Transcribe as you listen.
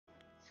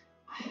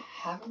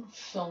haven't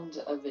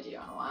filmed a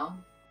video in a while,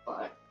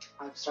 but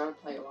I've started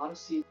playing a lot of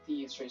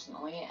Thieves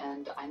recently,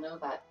 and I know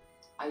that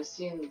I've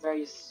seen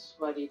very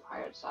sweaty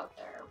pirates out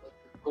there with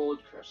the gold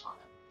curse on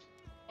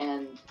it.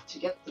 And to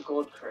get the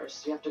gold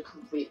curse, you have to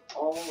complete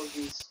all of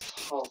these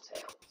tall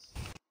tales.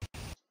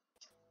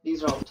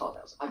 These are all the tall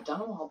tales. I've done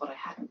them all, but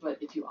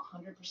if you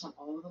 100%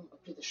 all of them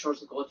up to the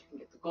shores of gold, you can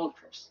get the gold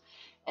curse.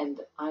 And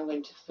I'm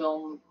going to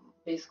film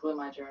basically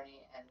my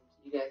journey, and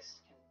you guys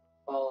can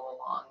follow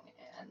along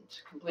and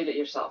complete it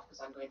yourself,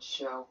 because I'm going to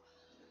show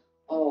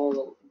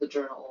all the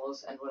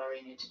journals and whatever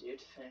you need to do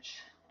to finish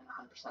in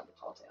 100% of the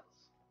tall tales.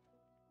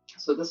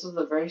 So this is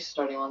the very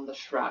starting one, the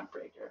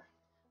Shroudbreaker.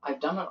 I've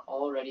done it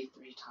already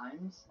 3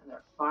 times, and there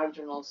are 5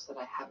 journals that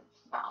I haven't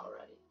found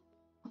already.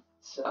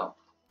 So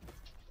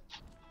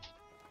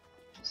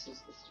this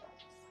is the start.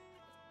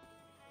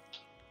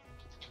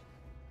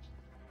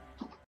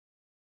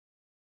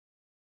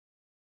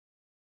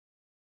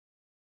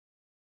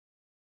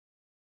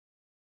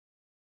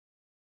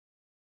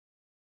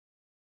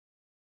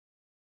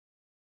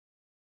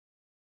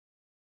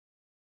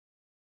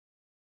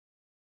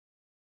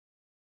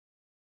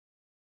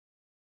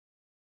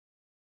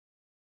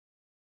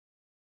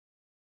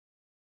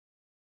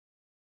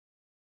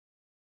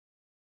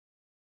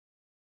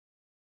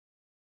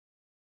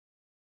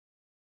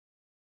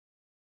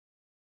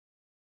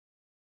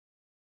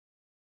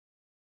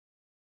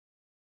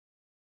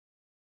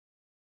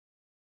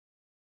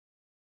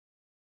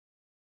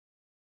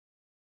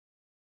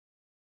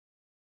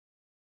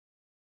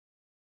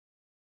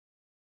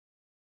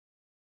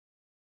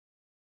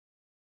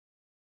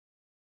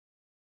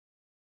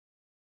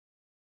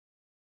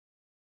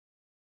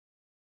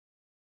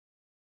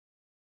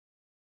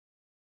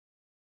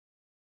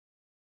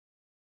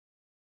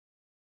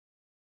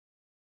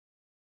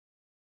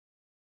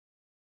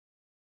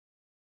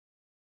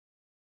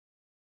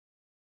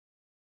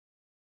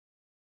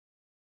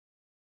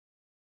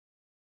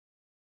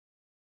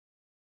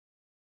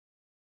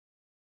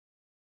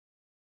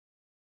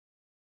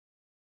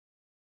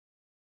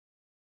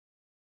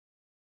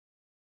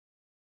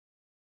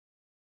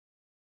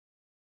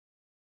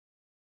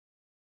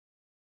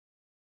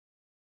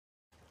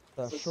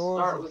 The So shores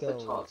start of with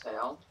gold. the tall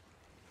tale.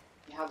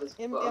 You have this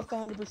And book. we have to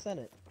 100%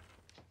 it.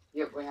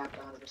 Yep, we have to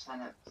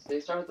 100% it. So you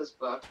start with this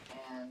book,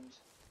 and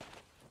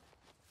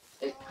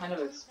it kind of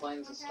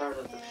explains the start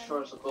of the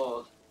Shores of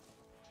Gold,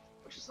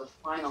 which is the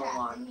final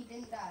one.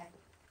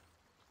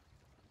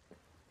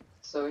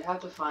 So we have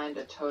to find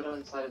a totem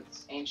inside of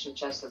this ancient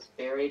chest that's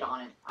buried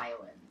on an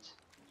island.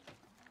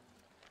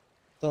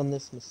 It's on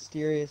this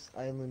mysterious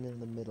island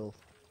in the middle.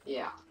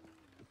 Yeah.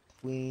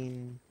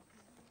 Between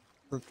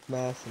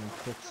Crookmass and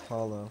Crook's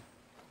Hollow.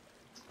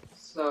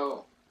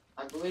 So,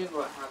 I believe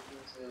what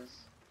happens is...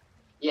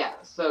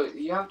 Yeah, so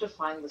you have to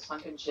find the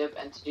sunken ship,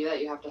 and to do that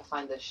you have to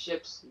find the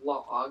ship's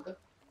log,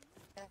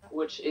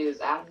 which is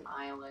at an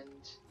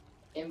island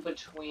in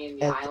between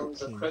the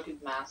islands of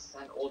Crooked Mass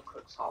and Old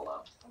Crook's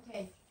Hollow.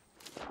 Okay.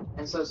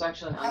 And so it's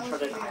actually an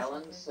uncharted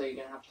island, so you're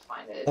gonna have to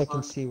find it. I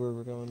can see where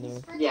we're going there.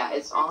 Yeah,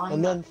 it's on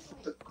and then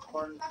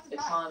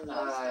it's on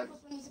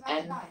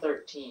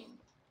N13.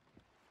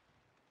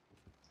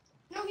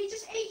 No, he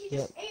just ate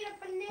a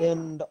banana.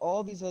 And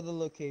all these other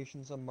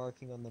locations I'm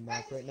marking on the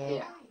map right now,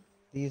 Yeah.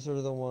 These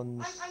are the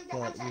ones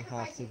that we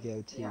have to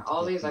go to. Yeah,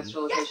 all these extra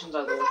locations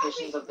are the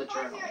locations of the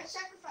journal. I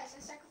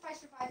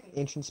sacrifice reviving.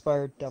 Ancient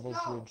Spire, Devil's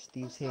Ridge,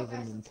 Thieves Haven,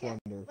 and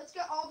Plunder. Let's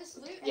get all this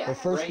loot. Yeah, but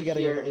first right we gotta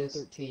here get is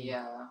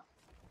N13.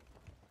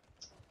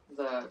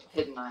 The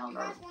hidden island,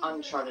 or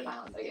uncharted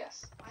island, I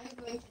guess. I'm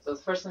going to... So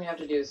the first thing you have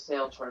to do is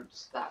sail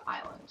towards that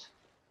island.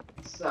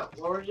 So,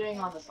 what we're doing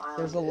on this island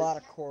There's a lot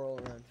of coral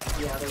around.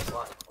 Yeah, there's a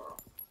lot of coral.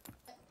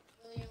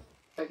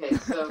 Okay,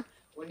 so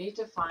we need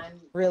to find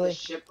the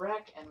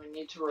shipwreck, and we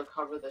need to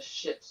recover the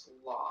ship's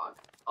log.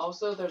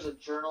 Also, there's a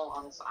journal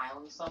on this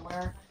island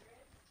somewhere.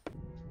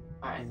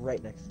 Alright.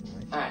 Right next to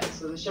me. Alright,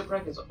 so the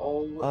shipwreck is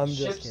always...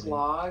 ship's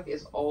log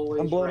is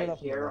always right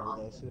here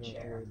on the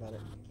chair.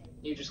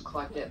 You just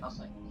collect it,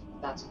 and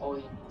that's all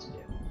you need to do.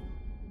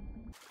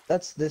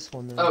 That's this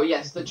one. Oh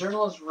yes, the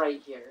journal is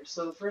right here.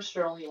 So the first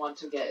journal you want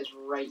to get is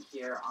right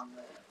here on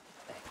the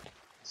thing.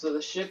 So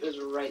the ship is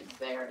right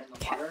there in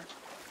the water.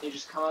 You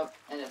just come up,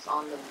 and it's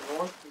on the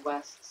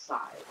northwest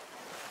side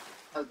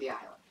of the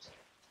island.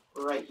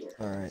 Right here.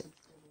 Alright.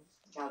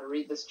 Gotta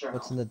read this journal.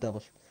 What's in the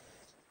double?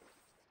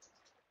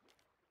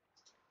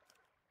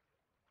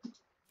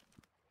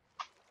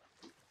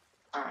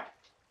 Alright.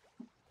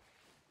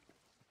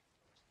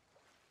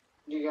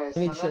 You guys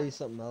Let me show you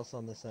something else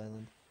on this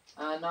island.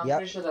 No, I'm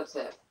pretty sure that's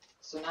it.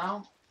 So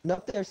now...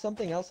 Nope, there's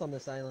something else on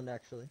this island,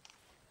 actually.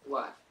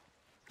 What?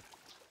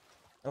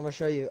 I'm gonna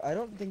show you. I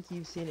don't think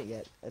you've seen it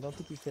yet. I don't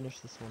think you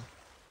finished this one.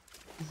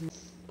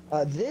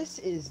 This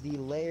is the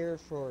lair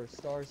for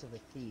Stars of a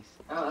Thief.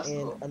 Oh, that's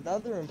cool. And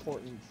another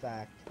important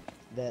fact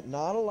that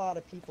not a lot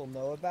of people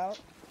know about,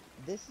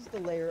 this is the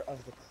lair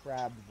of the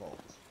Crab Vault.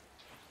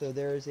 So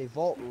there is a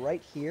vault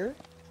right here,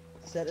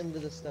 set into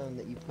the stone,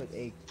 that you put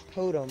a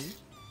totem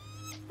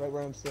right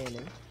where I'm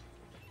standing.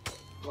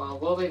 Well,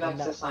 we'll be back And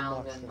to that this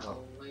island unlocks in the a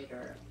vault.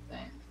 later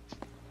thing.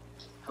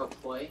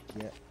 Hopefully.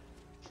 Yeah.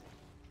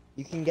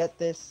 You can get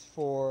this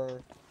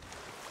for...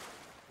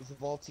 There's a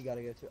vault you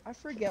gotta go to. I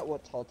forget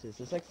what tall it is.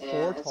 There's like 4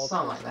 Yeah, it's tall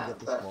something towers like you can that, get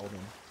this but vault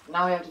in.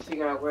 now we have to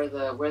figure out where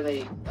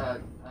they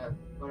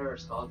whatever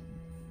it's called,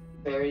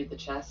 buried the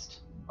chest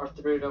or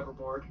threw it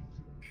overboard.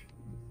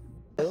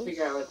 Let's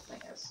figure out where the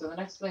thing is. So the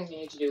next thing you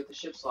need to do with the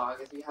ship's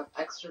log is you have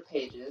extra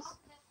pages,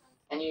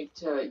 and you need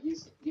to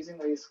using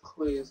these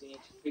clues. You need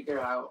to figure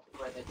out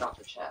where they dropped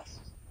the chest.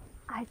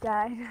 I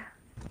died.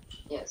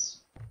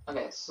 Yes.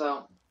 Okay,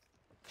 so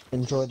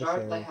Enjoy to the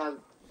start, ferry.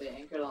 they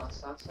anchored on the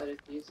south side of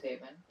Thieves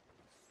Haven.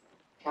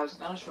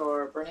 Captain on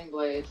shore, burning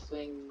blade,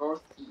 fleeing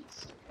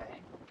northeast. Okay.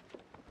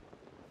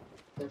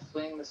 They're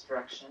fleeing this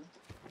direction.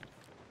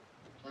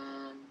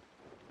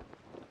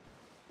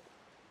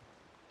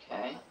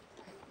 Okay.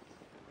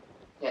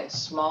 Okay,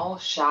 small,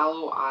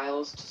 shallow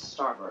isles to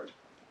starboard.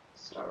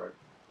 Starboard.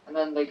 And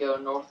then they go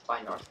north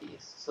by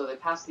northeast. So they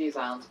pass these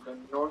islands and go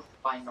north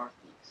by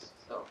northeast.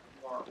 So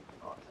more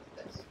north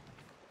of this.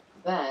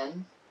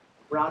 Then,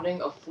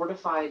 rounding a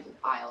fortified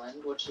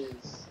island, which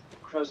is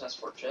Crow's Nest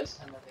Fortress,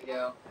 and then they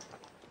go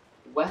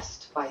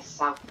west by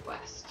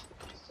southwest.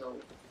 So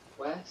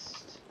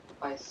west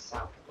by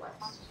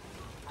southwest.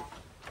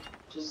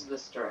 Which is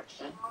this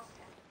direction.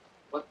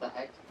 What the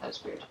heck?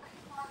 That's weird.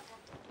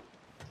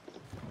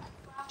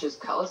 Which is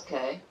Cutlass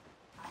K.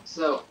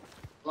 So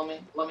let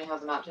me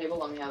have the map table.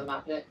 Let me have the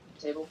map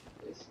table,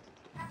 please.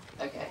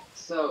 Okay.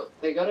 So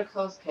they go to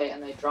Cutlass K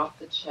and they drop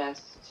the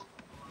chest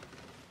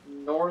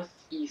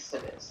northeast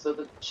of it. So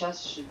the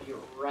chest should be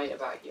right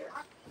about here.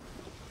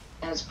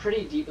 And it's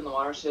pretty deep in the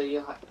water, so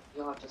you'll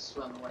have to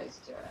swim a ways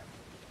to it.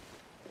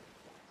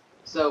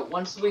 So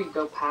once we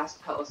go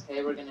past Cutlass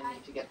K, we're gonna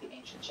need to get the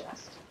ancient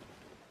chest.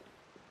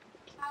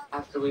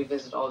 After we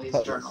visit all these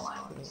Cutlass journal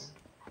islands.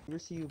 You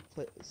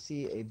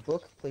see a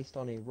book placed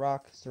on a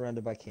rock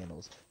surrounded by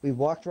candles. We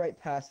walked right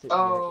past it.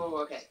 Oh,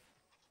 okay.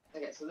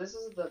 Okay, so this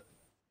is the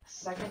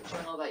second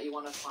journal that you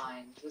want to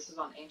find. This is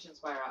on Ancient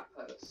Spire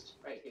Outpost,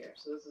 right here.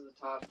 So this is the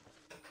top.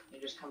 You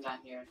just come down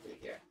here through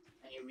here,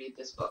 and you read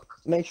this book.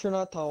 Make sure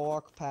not to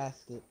walk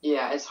past it.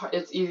 Yeah, it's hard,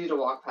 it's easy to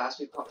walk past.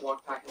 We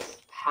walked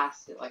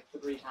past it like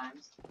 3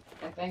 times,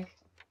 I think.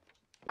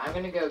 I'm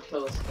gonna go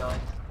kill this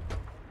skeleton.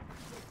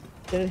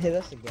 Did it hit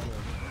us again?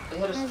 It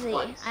hit us Where is he?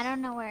 twice. I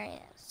don't know where it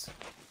is.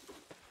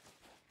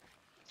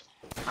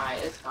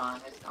 Alright, it's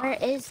gone. It's gone. Where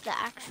is the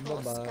actual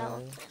Bye-bye.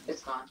 skeleton?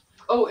 It's gone.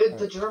 Oh, the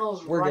Alright.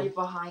 journal's We're right good.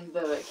 behind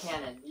the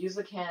cannon. Use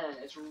the cannon.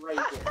 It's right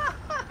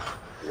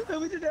here.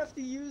 And we didn't have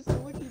to use the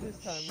wiki this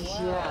time.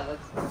 Wow. Yeah,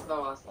 that's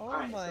so awesome. Oh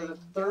Alright, my so the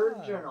third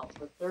God.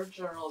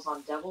 journal is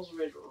on Devil's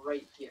Ridge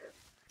right here.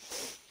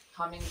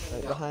 Cummings and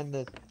Right Go. behind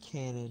the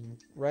cannon.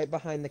 Right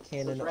behind the So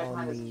cannon it's right on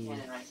behind this the...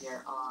 cannon right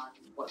here on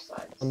what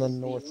side? On the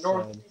This is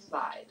north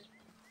side.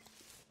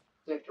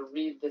 So you have to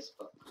read this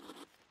book.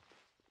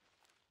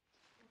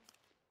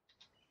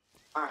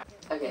 Alright,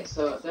 okay,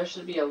 so there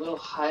should be a little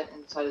hut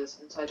inside this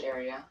inside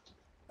area.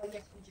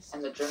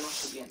 And the journal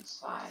should be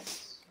inside.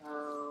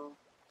 So...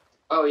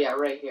 Oh yeah,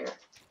 right here.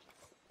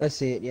 I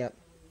see it, yep.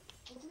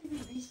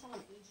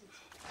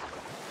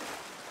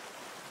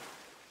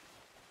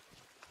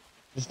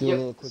 Just do a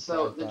little quick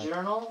so drive the by.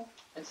 journal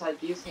inside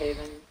Thieves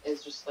Haven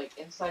is just like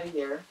inside of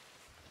here.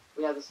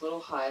 We have this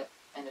little hut,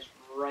 and it's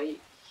right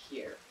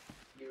here.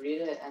 You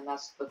read it, and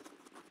that's the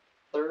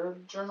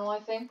third journal, I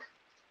think.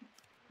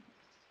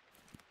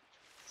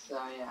 So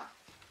yeah,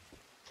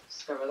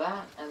 discover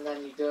that, and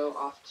then you go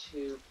off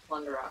to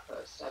Plunder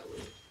Outpost, I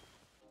believe.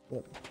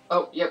 Yep.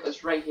 Oh, yep,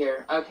 it's right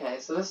here. Okay,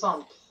 so this is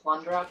on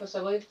Plunder Outpost, I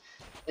believe.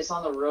 It's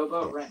on the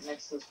rowboat right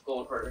next to this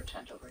gold hoarder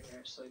tent over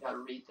here, so you gotta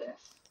read this.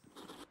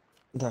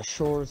 The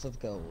Shores of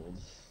Gold.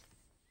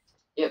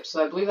 Yep,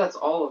 so I believe that's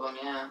all of them,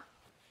 yeah.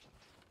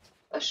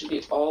 That should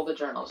be all the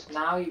journals.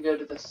 Now you go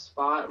to the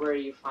spot where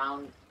you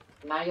found...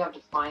 Now you have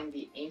to find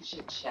the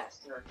ancient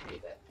chest and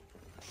retrieve it.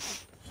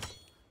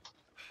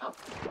 Oh.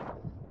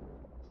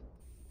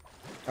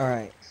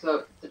 Alright.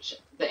 So,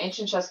 the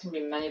ancient chest can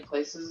be many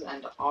places,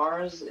 and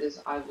ours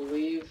is, I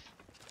believe...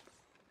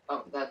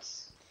 Oh,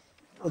 that's...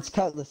 It's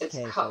Cutlass It's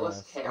K. for Cutlass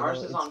us, K. although Ours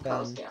is it's on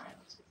Cutlass been- K. Alright,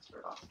 let's get this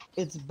bird off.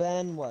 It's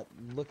been, what,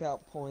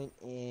 Lookout Point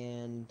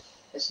and...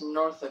 It's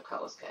north of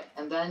Cutlass K.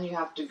 And then you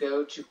have to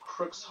go to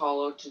Crook's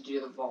Hollow to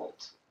do the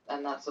vault.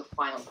 And that's the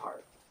final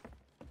part.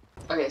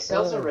 Okay,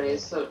 sails are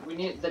raised, so we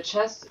need... The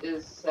chest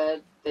is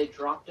said they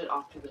dropped it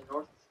off to the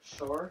north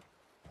shore.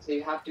 So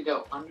you have to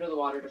go under the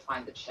water to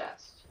find the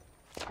chest.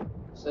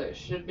 So it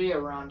should be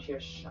around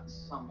here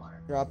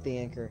somewhere. Drop the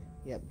anchor.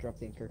 Yep, drop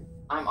the anchor.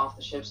 I'm off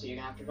the ship, so you're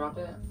gonna have to drop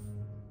it.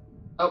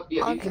 Oh,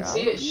 yeah, I'll you can drop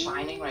see it it.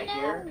 shining right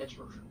here. It's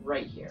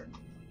right here.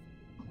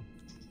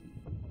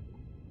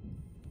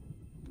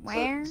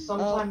 Where? So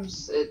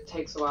sometimes it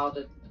takes a while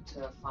to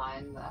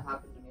find. That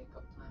happened to me a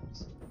couple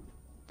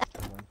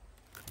times.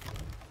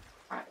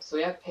 Alright, so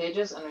we have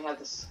pages and we have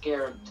the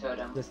scarab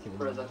totem Just kidding.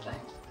 for the thing.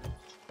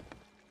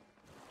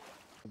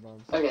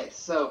 Okay,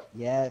 so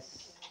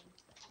Yes.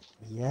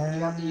 Yeah. You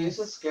have to use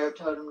a scarab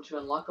totem to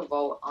unlock a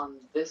vault on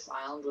this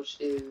island, which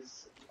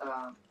is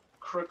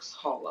Crook's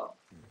Hollow.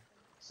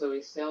 So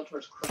we sail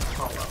towards Crook's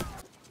Hollow.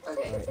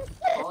 Okay,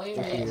 all you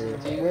need to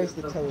do Where's is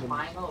the the totem?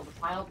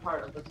 final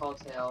part of the tall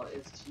tale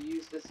is to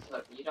use this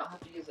totem. You don't have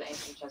to use the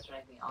ancient chest or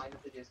anything. All you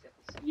have to do is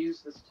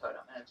use this totem,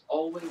 and it's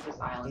always this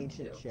island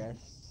Ancient too.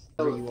 chests.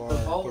 So Where you the are,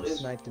 vault get is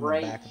sniped in the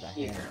right back of the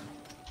here. head.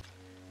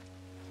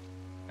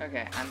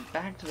 Okay, I'm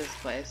back to this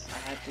place. I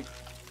had to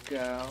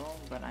go,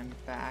 but I'm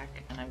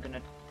back, and I'm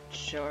gonna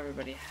show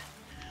everybody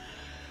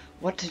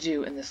what to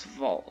do in this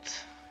vault.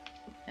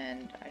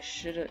 And it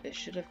should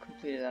have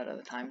completed that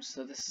other time,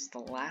 so this is the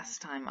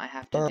last time I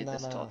have to do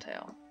this tall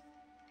tale.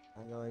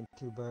 I'm going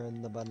to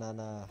burn the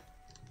banana.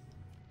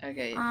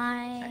 Okay,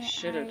 I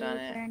should have done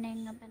it.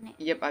 Burning a banana.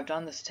 Yep, I've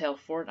done this tale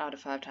 4 out of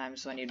 5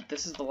 times, so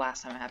this is the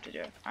last time I have to do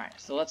it. Alright,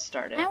 so let's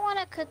start it. I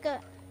wanna cook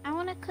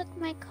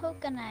my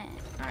coconut.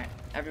 Alright,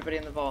 everybody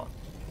in the vault.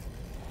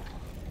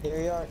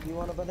 Here you are. You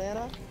want a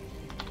banana?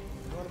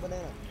 You want a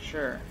banana?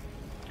 Sure.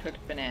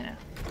 Cooked banana.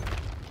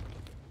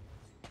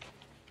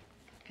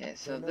 Okay,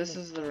 so this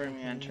is the room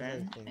you enter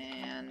in,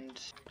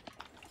 and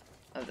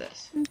of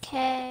this.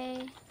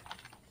 Okay.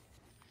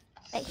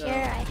 Right So- here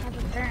I have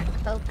a burnt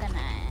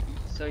coconut.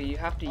 So you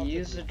have to I'll take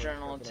use the the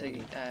journal first to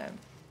coconut.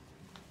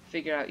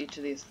 figure out each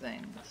of these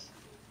things.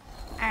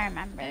 I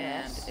remember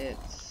And this.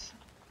 it's...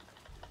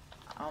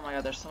 Oh my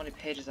god, there's so many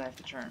pages I have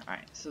to turn.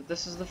 Alright, so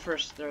this is the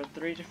first. There are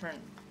 3 different...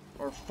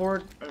 Or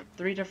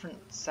 3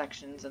 different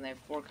sections, and they have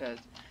 4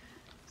 codes.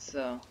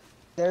 So,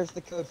 There's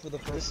the code for the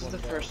first one. this is the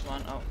guys. first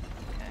one. Oh,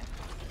 okay.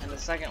 And the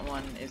second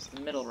one is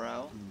the middle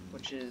row,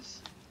 which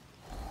is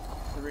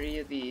 3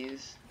 of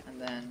these, and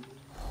then...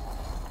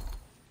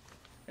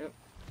 Oop.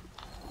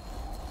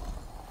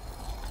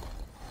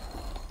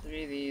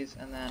 3 of these,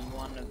 and then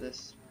 1 of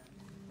this,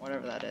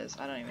 whatever that is.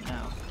 I don't even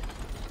know.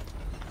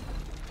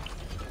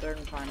 Third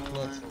and final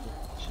Let's one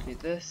should be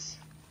this.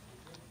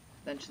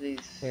 Then to these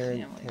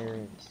Parent, family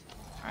parent. ones.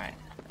 Alright.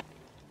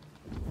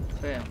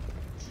 Boom.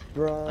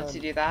 Run. Once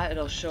you do that,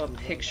 it'll show a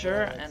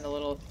picture and a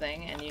little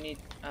thing, and you need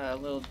a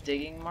little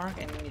digging mark,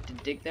 and you need to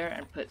dig there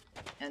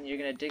and you're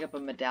gonna dig up a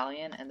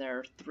medallion, and there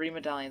are 3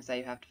 medallions that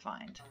you have to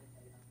find.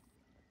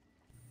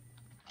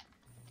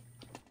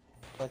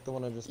 Like the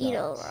one I just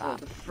Beetle got. So rock.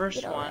 the first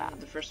Beetle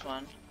rock.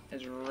 one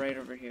is right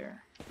over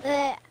here.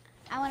 I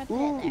wanna put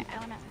Ooh. it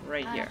there.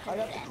 Right here. I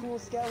got the cool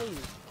skellies.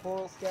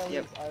 Coral skellies.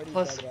 Yep. I already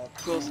Plus dug it up.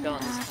 cool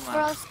skeletons come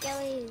Squirrel out.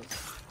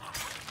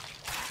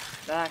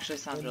 skellies. That actually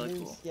sounds The really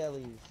new cool.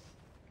 skellies.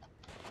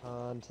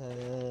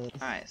 Content.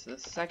 Alright, so the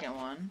second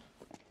one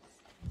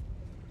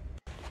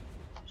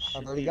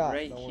should already be got it,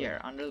 right don't here,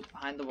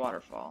 behind the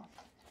waterfall.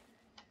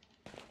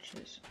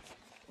 Which is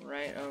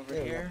right over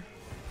There we go. here.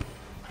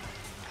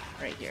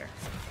 Right here.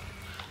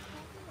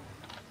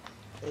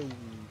 Hey.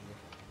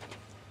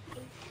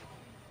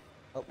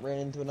 Oh, ran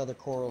into another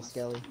coral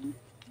skelly.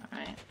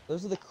 Alright.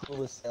 Those are the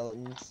coolest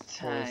skeletons.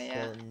 Coral Yeah.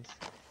 skeletons.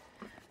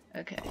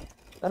 Okay.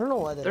 I don't know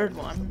why they Third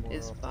don't use them one more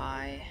is often.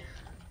 by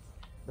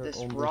They're this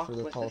only rock for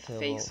the with tall a tale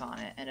face vault. on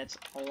it, and it's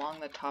along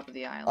the top of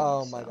the island.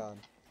 Oh my so- god.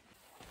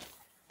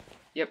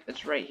 Yep,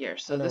 it's right here.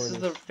 So I know this it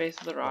is the is. face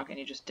of the rock, and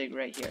you just dig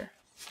right here.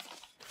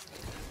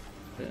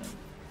 Boom.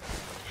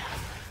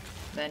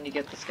 Then you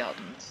get the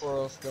skeletons.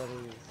 Coral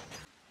skellies.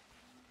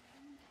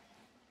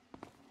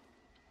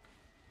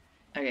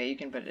 Okay, you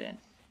can put it in.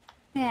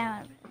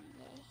 Yeah.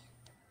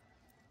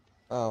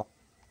 Oh.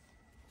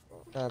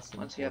 That's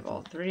Once you have all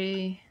important.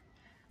 3.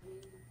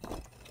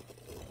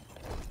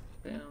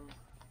 Boom.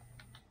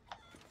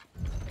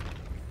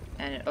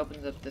 And it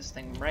opens up this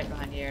thing right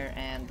behind here,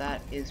 and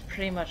that is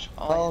pretty much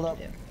all Hold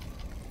you have to do.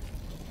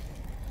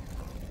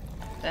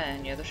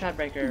 Then you have the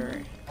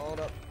Shroudbreaker. Hold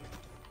up.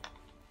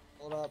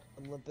 Hold up.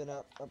 I'm limping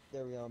up. Oh,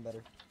 there we go. I'm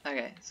better.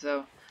 Okay,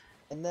 so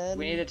And then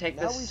We need to take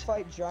now this- we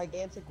fight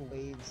gigantic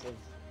waves of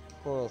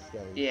coral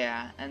skellies.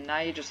 yeah, and now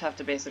you just have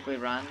to basically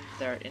run.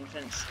 There are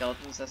infinite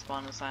skeletons that spawn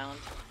on this island,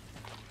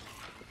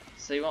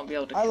 so you won't be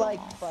able to I kill like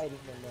them all. fighting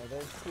them though.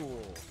 They're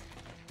cool.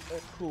 They're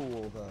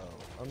cool though.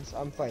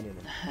 I'm fighting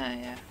them.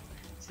 Yeah.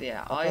 So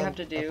yeah, all you have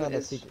to do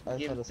is I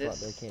found a spot they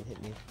this. can't hit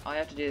me. All you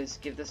have to do is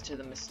give this to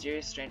the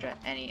mysterious stranger at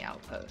any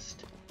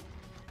outpost,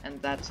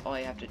 and that's all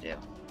you have to do.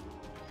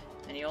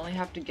 And you only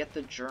have to get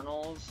the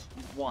journals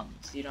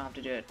once. You don't have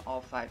to do it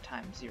all 5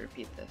 times. You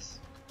repeat this.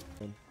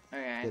 Good.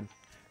 Okay. Good.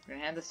 We're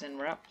gonna hand this in.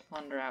 We're at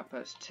Plunder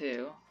Outpost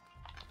 2.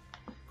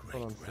 Hold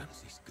Great on.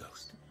 Ramsay's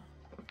ghost.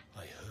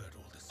 I heard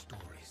all the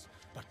stories,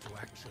 but to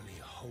actually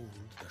hold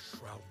the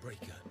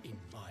Shroudbreaker in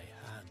my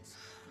hands,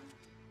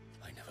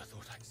 I never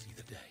thought I'd see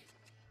the day.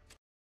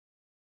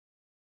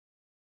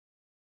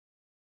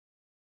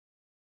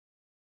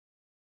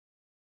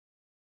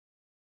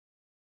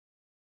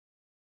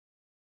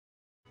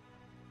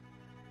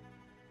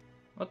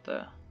 What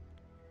the?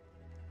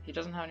 He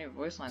doesn't have any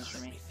voice lines for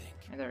Let me. think.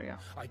 Hey, there we go.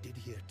 I did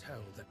hear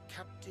tell that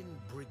Captain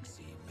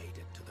Briggsy made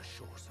it to the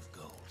shores of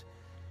gold.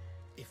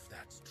 If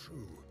that's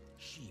true,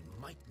 she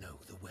might know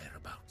the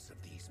whereabouts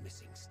of these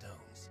missing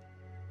stones.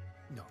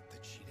 Not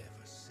that she'd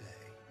ever say.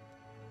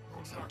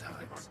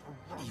 Sometimes,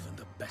 even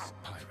the best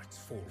pirates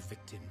fall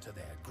victim to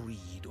their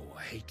greed or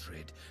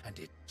hatred, and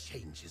it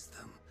changes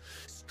them,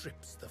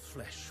 strips the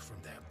flesh from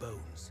their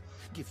bones,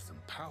 gives them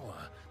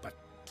power, but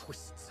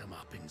twists them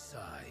up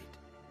inside.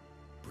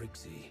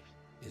 Briggsy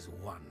is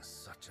one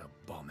such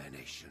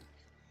abomination.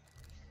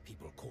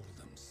 People call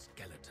them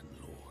skeleton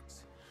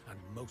lords, and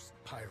most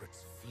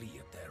pirates flee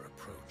at their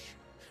approach.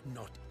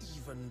 Not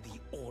even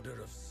the Order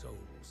of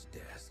Souls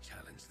dares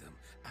challenge them,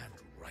 and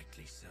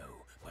rightly so,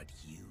 but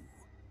you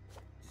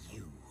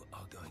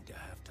are going to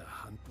have to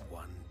hunt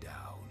one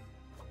down.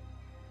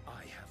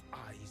 I have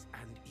eyes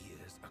and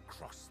ears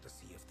across the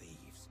Sea of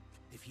Thieves.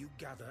 If you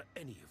gather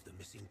any of the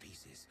missing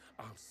pieces,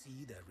 I'll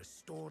see they're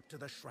restored to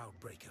the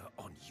Shroudbreaker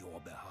on your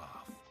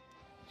behalf.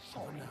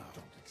 For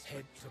now,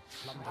 head to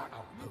Plunder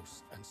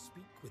Outpost and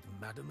speak with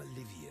Madame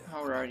Olivia.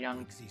 Oh, we're already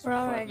on. Briggsy's We're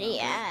plan. already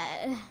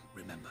at.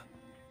 Remember,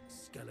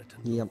 skeleton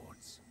Yep.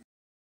 lords